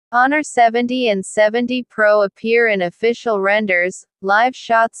Honor 70 and 70 Pro appear in official renders, live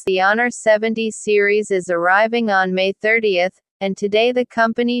shots. The Honor 70 series is arriving on May 30th, and today the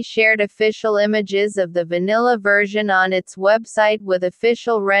company shared official images of the vanilla version on its website with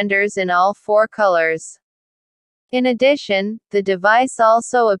official renders in all 4 colors. In addition, the device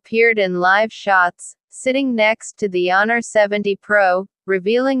also appeared in live shots, sitting next to the Honor 70 Pro,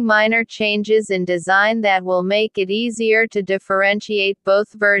 revealing minor changes in design that will make it easier to differentiate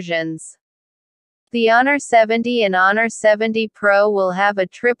both versions. The Honor 70 and Honor 70 Pro will have a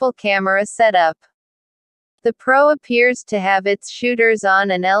triple camera setup. The Pro appears to have its shooters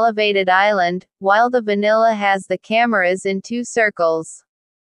on an elevated island, while the vanilla has the cameras in 2 circles.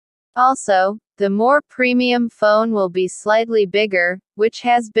 Also, the more premium phone will be slightly bigger, which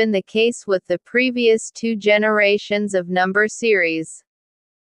has been the case with the previous 2 generations of number series.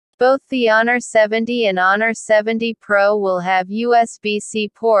 Both the Honor 70 and Honor 70 Pro will have USB-C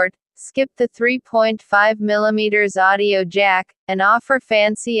port, skip the 3.5mm audio jack, and offer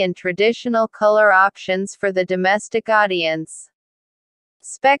fancy and traditional color options for the domestic audience.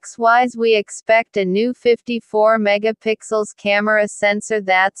 Specs-wise, we expect a new 54 megapixels camera sensor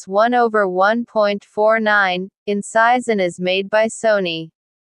that's 1/1.49 in size and is made by Sony.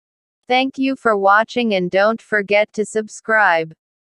 Thank you for watching and don't forget to subscribe.